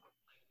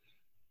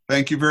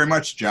Thank you very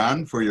much,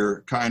 John, for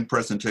your kind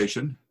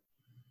presentation.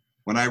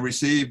 When I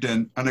received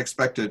an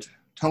unexpected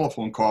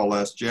telephone call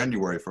last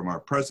January from our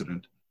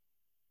president,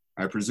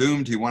 I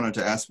presumed he wanted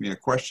to ask me a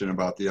question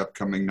about the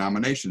upcoming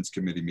nominations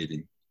committee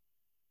meeting.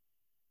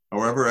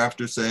 However,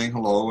 after saying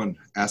hello and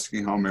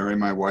asking how merry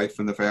my wife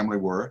and the family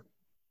were,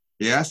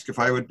 he asked if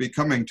I would be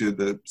coming to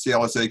the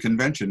CLSA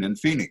convention in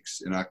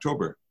Phoenix in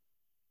October.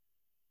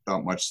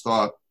 Without much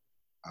thought,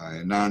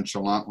 I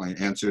nonchalantly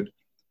answered,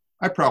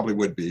 I probably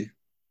would be.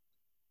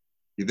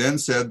 He then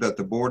said that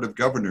the Board of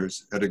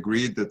Governors had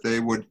agreed that they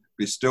would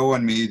bestow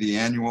on me the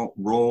annual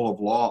Role of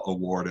Law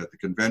Award at the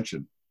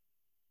convention.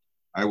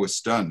 I was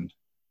stunned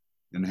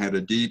and had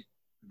a deep,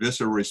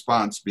 visceral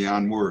response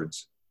beyond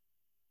words.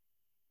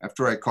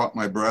 After I caught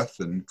my breath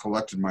and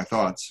collected my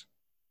thoughts,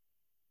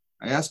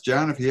 I asked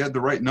John if he had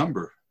the right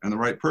number and the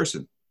right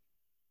person,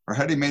 or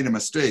had he made a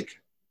mistake,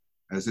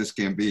 as this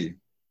can be.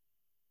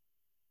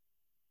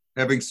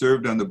 Having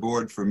served on the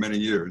board for many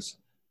years,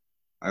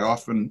 I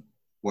often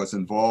was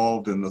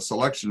involved in the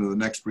selection of the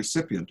next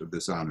recipient of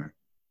this honor.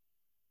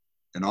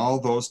 In all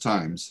those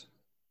times,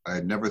 I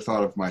had never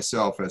thought of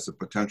myself as a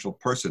potential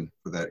person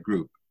for that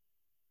group.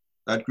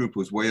 That group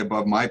was way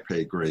above my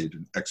pay grade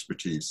and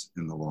expertise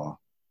in the law.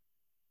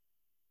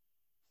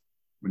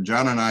 When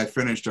John and I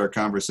finished our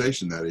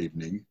conversation that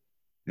evening,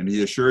 and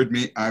he assured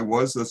me I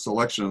was the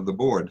selection of the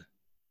board,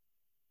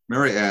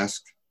 Mary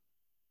asked,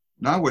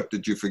 "Now what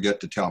did you forget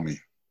to tell me?"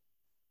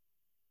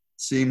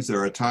 It seems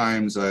there are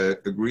times I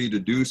agree to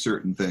do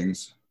certain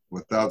things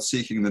without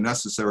seeking the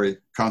necessary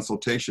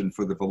consultation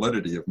for the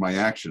validity of my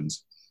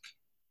actions.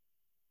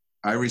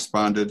 I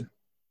responded,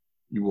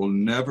 "You will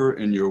never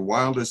in your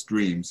wildest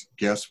dreams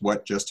guess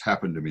what just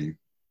happened to me."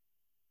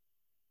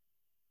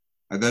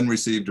 I then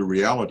received a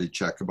reality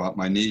check about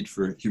my need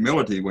for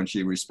humility when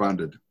she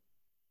responded,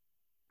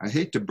 "I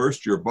hate to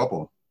burst your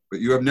bubble,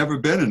 but you have never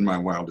been in my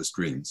wildest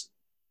dreams."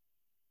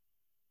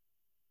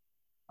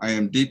 I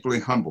am deeply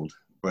humbled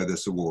by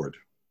this award.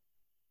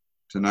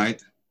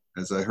 Tonight,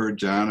 as I heard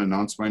John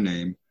announce my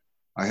name,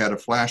 I had a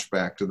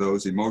flashback to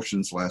those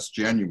emotions last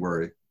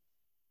January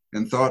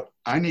and thought,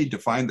 I need to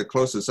find the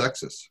closest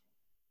exes.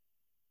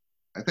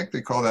 I think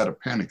they call that a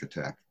panic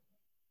attack.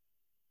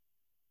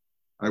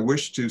 I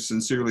wish to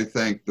sincerely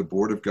thank the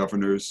Board of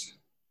Governors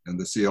and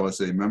the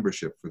CLSA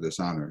membership for this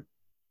honor.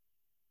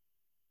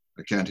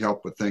 I can't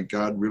help but think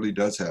God really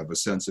does have a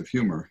sense of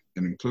humor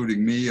in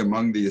including me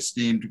among the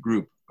esteemed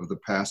group of the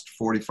past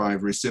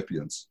 45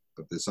 recipients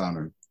of this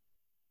honor.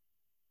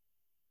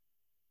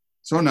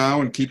 So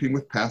now, in keeping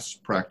with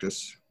past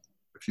practice,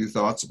 a few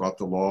thoughts about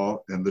the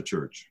law and the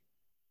church.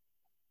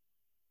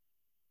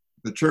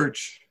 The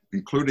church,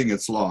 including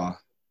its law,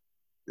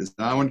 is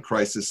now in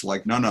crisis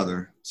like none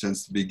other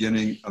since the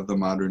beginning of the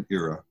modern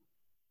era.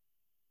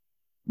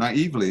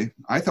 Naively,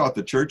 I thought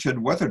the church had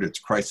weathered its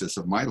crisis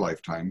of my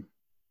lifetime,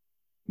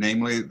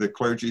 namely the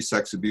clergy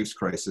sex abuse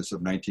crisis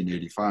of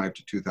 1985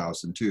 to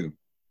 2002.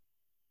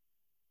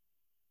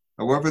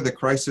 However, the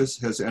crisis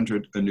has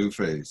entered a new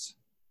phase,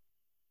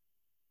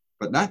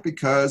 but not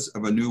because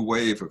of a new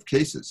wave of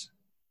cases.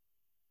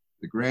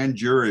 The grand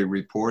jury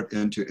report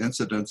into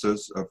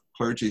incidences of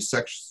clergy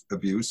sex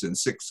abuse in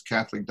 6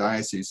 Catholic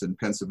dioceses in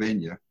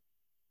Pennsylvania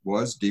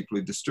was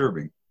deeply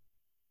disturbing.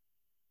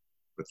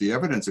 But the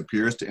evidence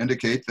appears to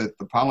indicate that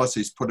the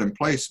policies put in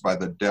place by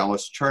the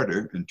Dallas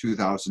Charter in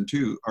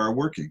 2002 are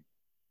working.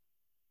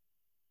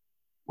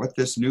 What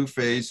this new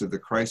phase of the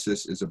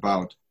crisis is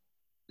about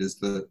is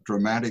the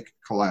dramatic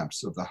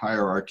collapse of the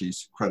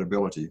hierarchy's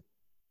credibility,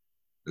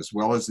 as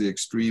well as the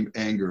extreme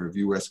anger of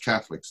US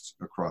Catholics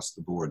across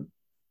the board.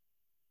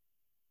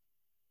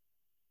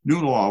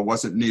 New law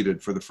wasn't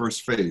needed for the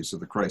first phase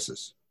of the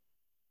crisis.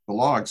 The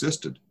law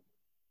existed,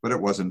 but it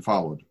wasn't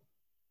followed.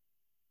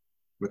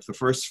 With the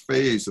first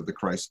phase of the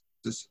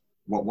crisis,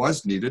 what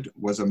was needed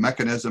was a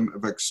mechanism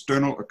of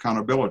external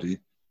accountability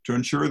to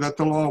ensure that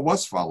the law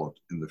was followed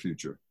in the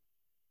future.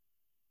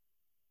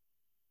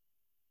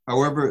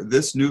 However,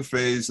 this new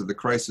phase of the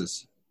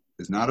crisis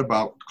is not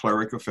about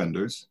cleric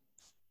offenders,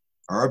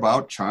 or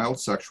about child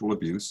sexual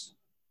abuse,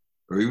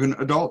 or even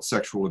adult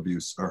sexual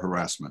abuse or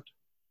harassment.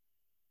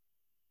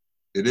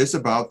 It is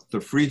about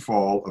the free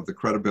fall of the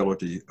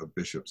credibility of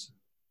bishops.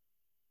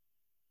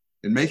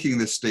 In making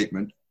this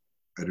statement,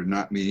 I do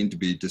not mean to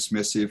be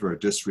dismissive or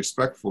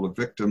disrespectful of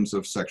victims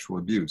of sexual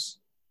abuse.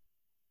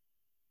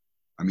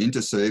 I mean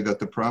to say that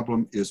the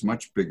problem is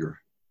much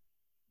bigger,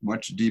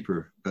 much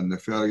deeper than the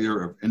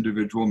failure of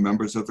individual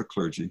members of the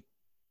clergy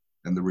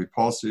and the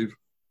repulsive,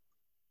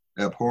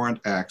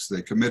 abhorrent acts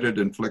they committed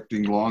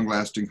inflicting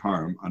long-lasting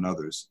harm on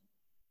others.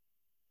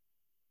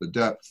 The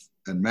depth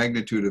and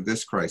magnitude of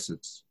this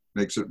crisis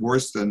makes it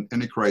worse than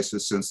any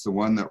crisis since the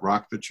one that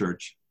rocked the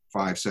church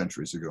 5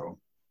 centuries ago.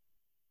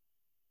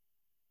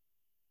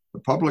 The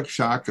public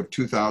shock of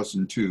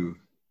 2002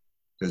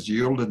 has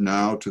yielded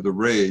now to the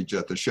rage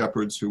at the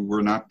shepherds who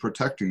were not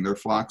protecting their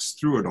flocks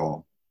through it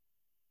all.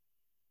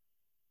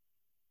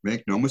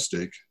 Make no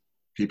mistake,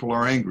 people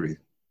are angry,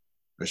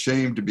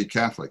 ashamed to be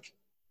Catholic,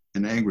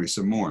 and angry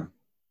some more.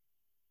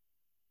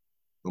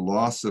 the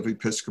loss of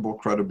episcopal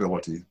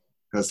credibility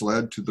has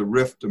led to the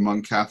rift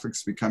among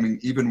Catholics becoming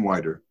even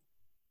wider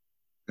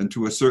and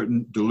to a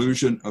certain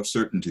delusion of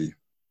certainty.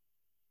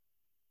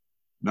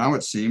 Now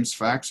it seems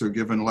facts are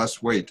given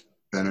less weight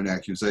than an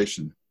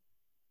accusation.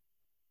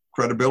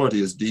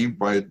 Credibility is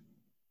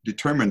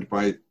determined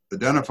by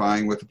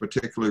identifying with a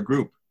particular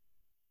group,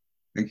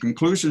 and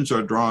conclusions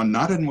are drawn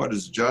not in what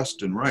is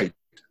just and right,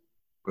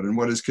 but in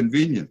what is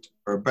convenient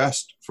or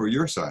best for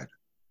your side.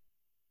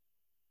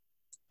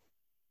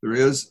 There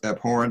is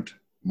abhorrent,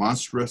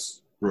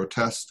 monstrous,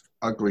 grotesque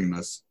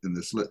ugliness in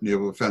this litany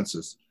of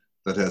offenses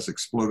that has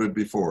exploded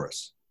before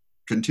us,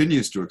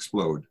 continues to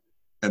explode,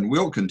 and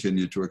will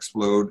continue to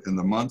explode in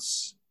the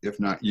months, if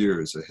not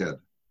years, ahead.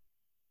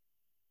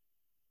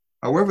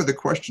 However, the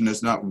question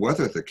is not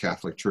whether the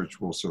Catholic Church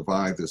will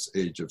survive this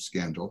age of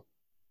scandal,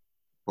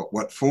 but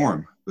what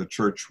form the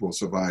Church will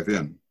survive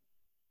in.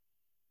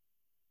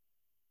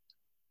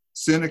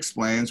 Sin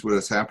explains what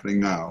is happening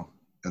now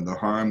and the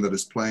harm that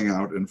is playing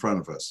out in front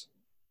of us,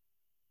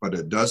 but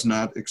it does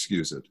not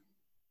excuse it.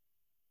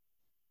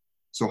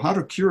 So how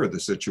to cure the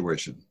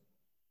situation?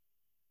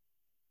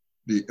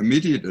 The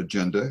immediate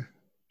agenda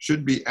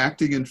should be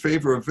acting in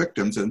favor of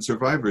victims and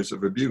survivors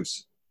of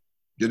abuse,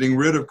 getting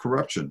rid of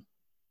corruption,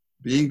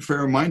 being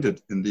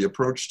fair-minded in the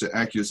approach to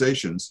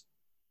accusations,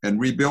 and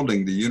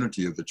rebuilding the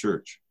unity of the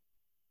Church.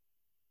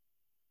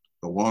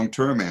 The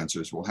long-term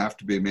answers will have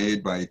to be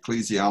made by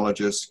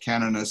ecclesiologists,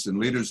 canonists, and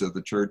leaders of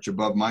the Church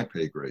above my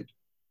pay grade.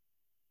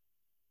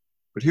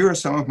 But here are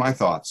some of my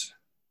thoughts.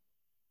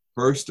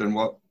 First, on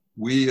what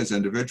we as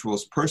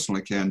individuals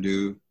personally can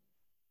do,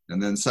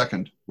 and then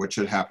second, what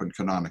should happen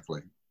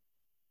canonically.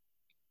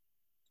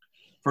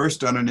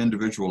 First, on an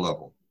individual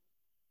level.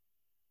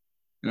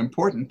 An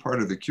important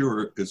part of the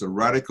cure is a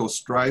radical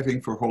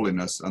striving for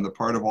holiness on the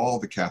part of all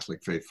the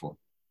Catholic faithful.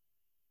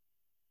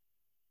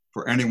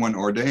 For anyone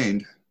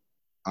ordained,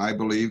 I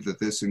believe that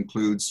this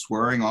includes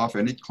swearing off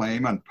any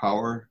claim on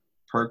power,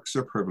 perks,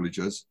 or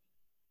privileges,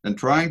 and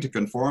trying to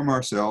conform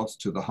ourselves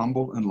to the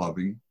humble and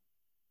loving,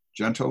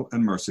 gentle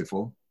and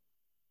merciful,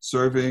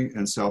 serving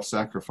and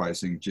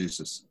self-sacrificing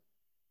Jesus.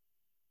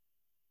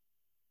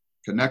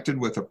 Connected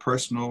with a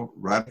personal,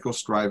 radical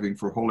striving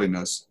for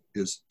holiness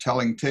is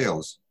telling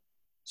tales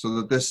so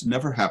that this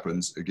never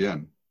happens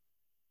again.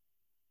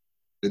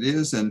 It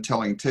is in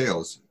telling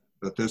tales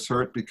that this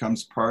hurt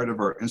becomes part of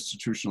our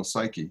institutional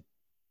psyche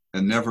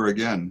and never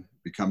again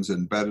becomes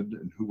embedded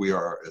in who we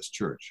are as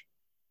Church.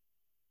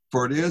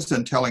 For it is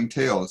in telling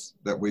tales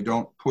that we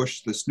don't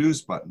push the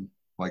snooze button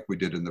like we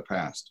did in the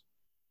past.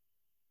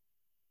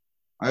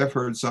 I have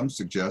heard some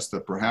suggest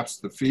that perhaps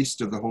the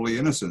Feast of the Holy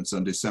Innocents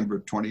on December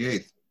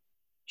 28th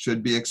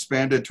should be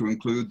expanded to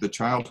include the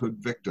childhood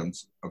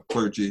victims of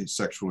clergy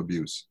sexual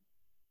abuse.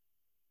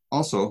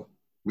 Also,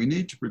 we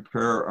need to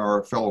prepare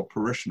our fellow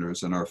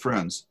parishioners and our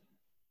friends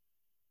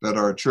that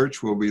our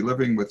Church will be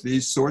living with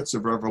these sorts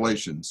of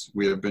revelations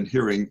we have been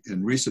hearing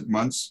in recent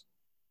months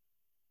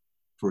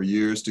for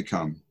years to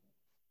come.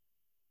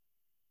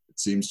 It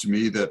seems to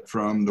me that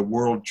from the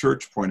world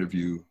Church point of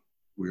view,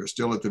 we are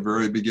still at the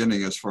very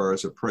beginning as far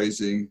as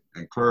appraising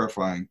and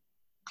clarifying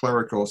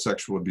clerical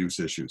sexual abuse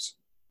issues.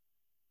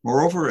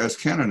 Moreover, as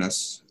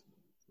canonists,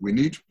 we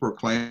need to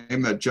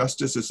proclaim that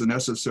justice is a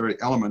necessary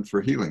element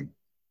for healing,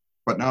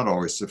 but not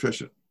always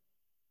sufficient.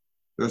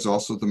 There's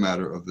also the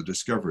matter of the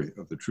discovery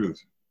of the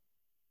truth.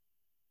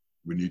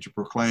 We need to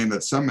proclaim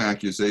that some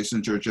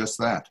accusations are just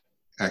that,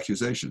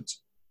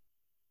 accusations.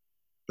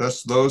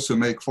 Thus, those who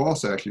make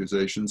false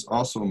accusations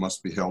also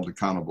must be held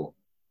accountable.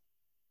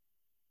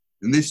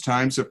 In these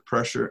times of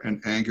pressure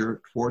and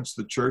anger towards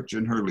the Church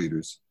and her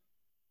leaders,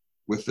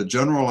 with the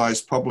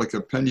generalized public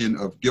opinion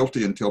of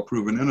guilty until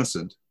proven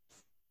innocent,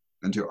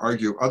 and to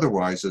argue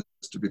otherwise is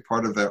to be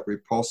part of that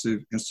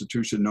repulsive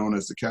institution known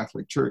as the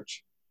Catholic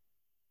Church,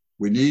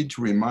 we need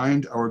to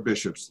remind our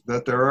bishops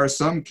that there are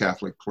some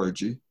Catholic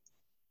clergy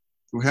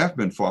who have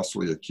been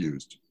falsely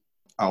accused,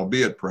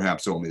 albeit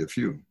perhaps only a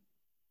few.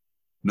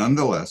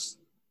 Nonetheless,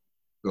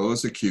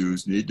 those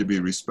accused need to be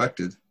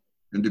respected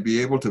and to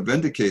be able to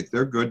vindicate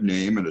their good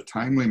name in a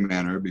timely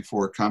manner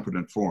before a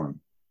competent forum,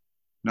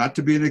 not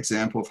to be an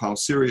example of how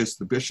serious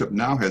the bishop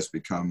now has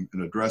become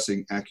in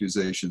addressing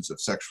accusations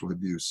of sexual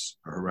abuse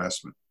or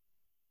harassment.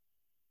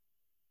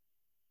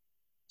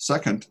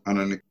 Second, on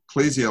an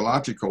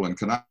ecclesiological and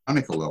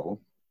canonical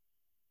level,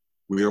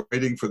 we are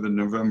waiting for the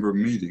November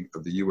meeting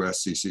of the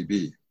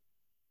USCCB.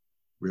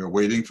 We are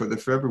waiting for the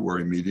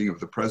February meeting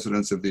of the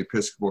presidents of the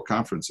Episcopal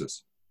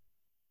conferences.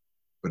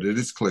 But it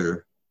is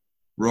clear,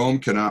 Rome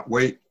cannot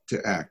wait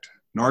to act,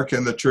 nor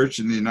can the Church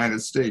in the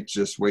United States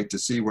just wait to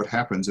see what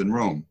happens in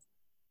Rome.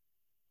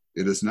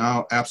 It is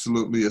now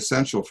absolutely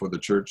essential for the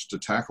Church to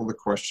tackle the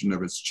question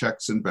of its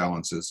checks and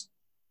balances,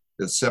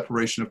 its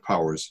separation of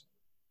powers,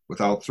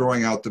 without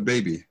throwing out the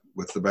baby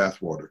with the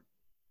bathwater.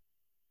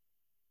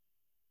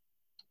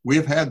 We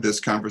have had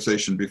this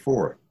conversation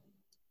before.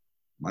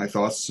 My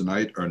thoughts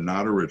tonight are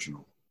not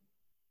original.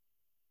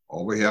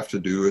 All we have to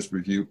do is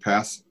review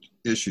past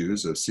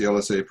issues of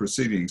CLSA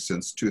proceedings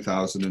since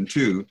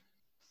 2002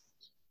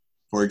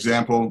 For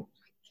example,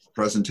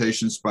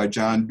 presentations by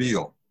John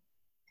Beale,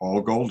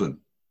 Paul Golden,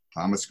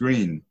 Thomas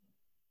Green,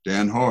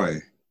 Dan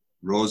Hoy,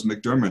 Rose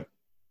McDermott,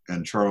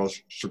 and Charles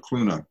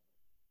Shakluna.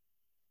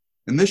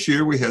 And this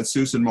year we had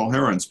Susan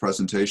Mulheron's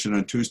presentation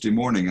on Tuesday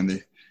morning and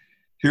the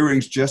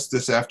hearings just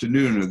this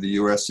afternoon of the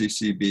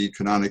USCCB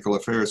Canonical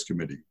Affairs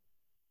Committee.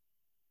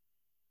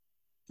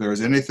 If there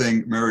is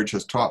anything marriage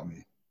has taught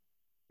me,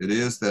 it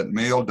is that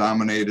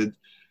male-dominated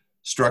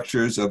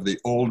structures of the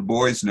old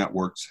boys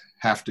networks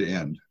have to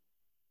end.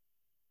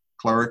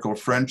 Clerical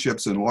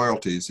friendships and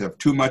loyalties have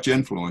too much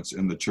influence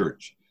in the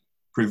church,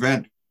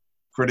 prevent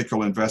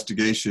critical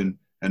investigation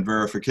and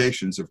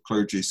verifications of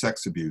clergy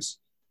sex abuse,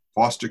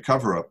 foster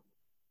cover-up,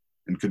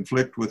 and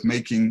conflict with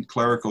making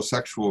clerical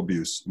sexual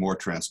abuse more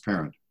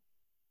transparent.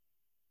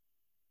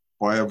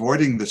 By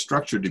avoiding the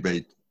structure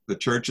debate, the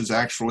church is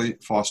actually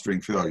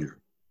fostering failure.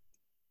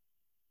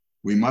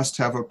 We must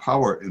have a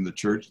power in the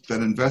church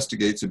that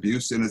investigates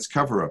abuse in its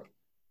cover-up,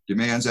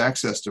 demands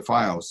access to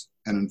files,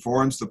 and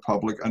informs the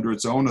public under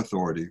its own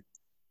authority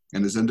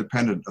and is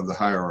independent of the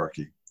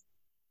hierarchy.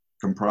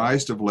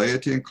 Comprised of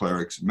laity and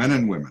clerics, men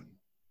and women,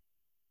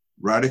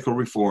 radical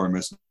reform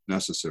is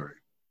necessary.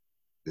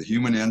 The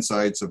human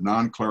insights of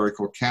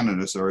non-clerical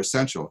canonists are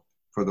essential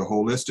for the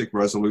holistic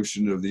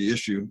resolution of the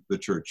issue the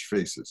church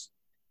faces.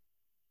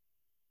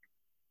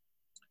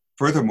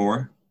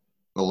 Furthermore,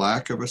 the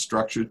lack of a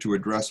structure to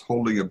address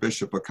holding a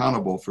bishop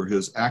accountable for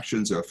his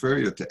actions or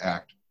failure to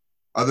act,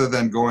 other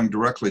than going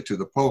directly to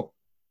the Pope,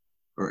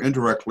 or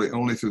indirectly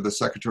only through the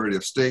Secretary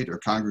of State or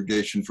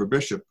Congregation for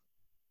Bishop,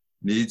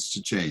 needs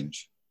to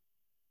change.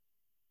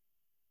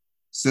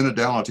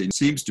 Synodality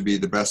seems to be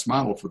the best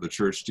model for the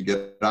church to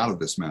get out of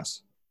this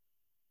mess.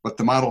 But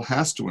the model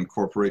has to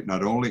incorporate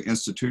not only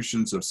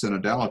institutions of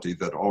synodality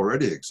that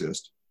already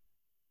exist,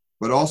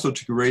 but also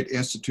to create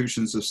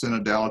institutions of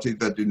synodality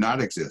that do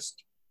not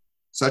exist,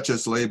 such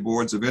as lay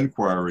boards of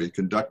inquiry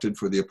conducted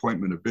for the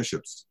appointment of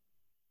bishops.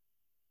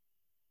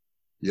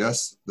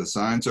 Yes, the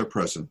signs are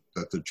present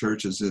that the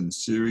church is in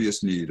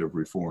serious need of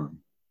reform.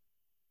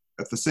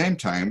 At the same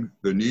time,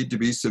 there need to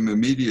be some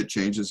immediate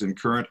changes in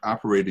current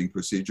operating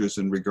procedures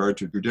in regard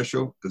to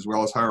judicial as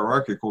well as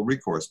hierarchical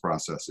recourse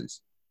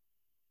processes.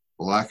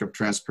 The lack of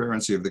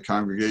transparency of the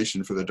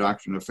Congregation for the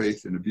Doctrine of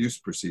Faith in abuse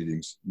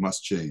proceedings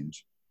must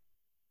change.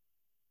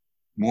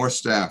 More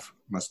staff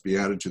must be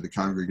added to the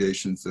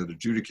congregations that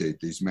adjudicate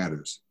these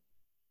matters.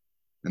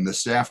 And the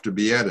staff to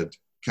be added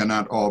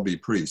cannot all be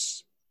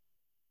priests.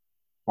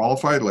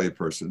 Qualified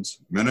laypersons,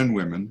 men and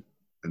women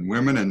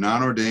and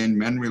non-ordained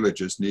men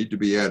religious need to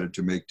be added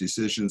to make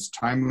decisions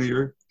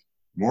timelier,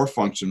 more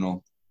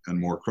functional, and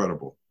more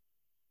credible.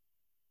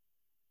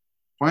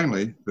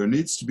 Finally, there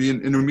needs to be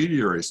an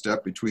intermediary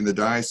step between the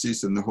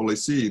diocese and the Holy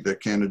See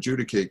that can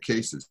adjudicate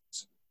cases,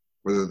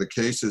 whether the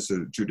case is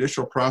a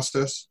judicial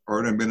process or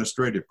an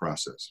administrative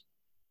process.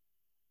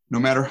 No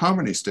matter how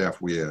many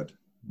staff we add,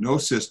 no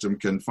system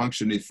can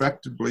function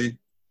effectively,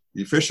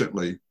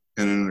 efficiently,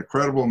 and in a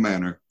credible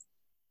manner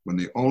when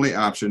the only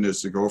option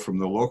is to go from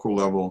the local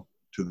level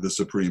to the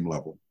supreme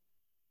level.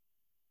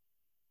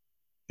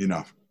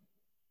 Enough.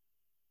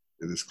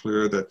 It is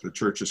clear that the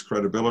church's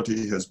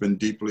credibility has been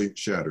deeply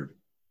shattered.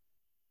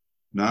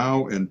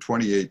 Now, in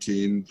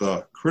 2018,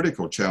 the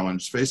critical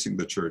challenge facing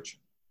the church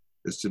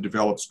is to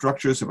develop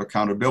structures of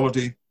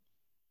accountability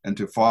and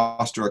to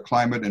foster a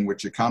climate in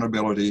which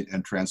accountability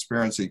and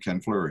transparency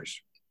can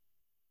flourish.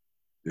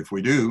 If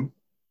we do,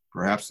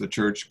 perhaps the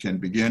church can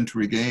begin to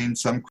regain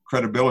some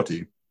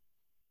credibility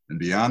and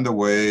be on the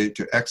way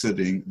to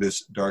exiting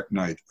this dark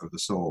night of the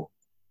soul.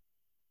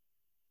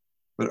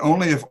 But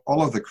only if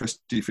all of the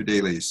Christi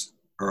Fideles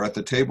are at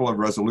the table of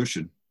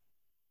resolution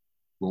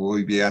will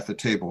we be at the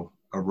table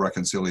of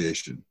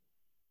reconciliation.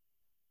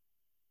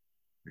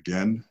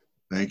 Again,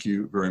 thank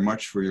you very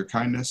much for your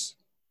kindness.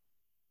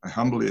 I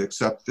humbly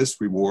accept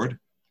this reward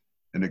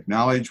and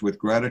acknowledge with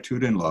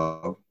gratitude and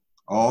love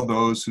all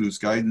those whose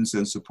guidance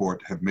and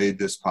support have made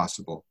this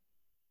possible.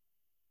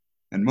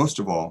 And most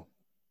of all,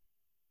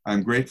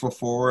 I'm grateful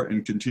for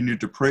and continue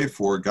to pray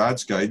for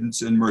God's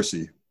guidance and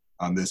mercy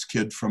on this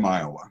kid from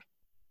Iowa.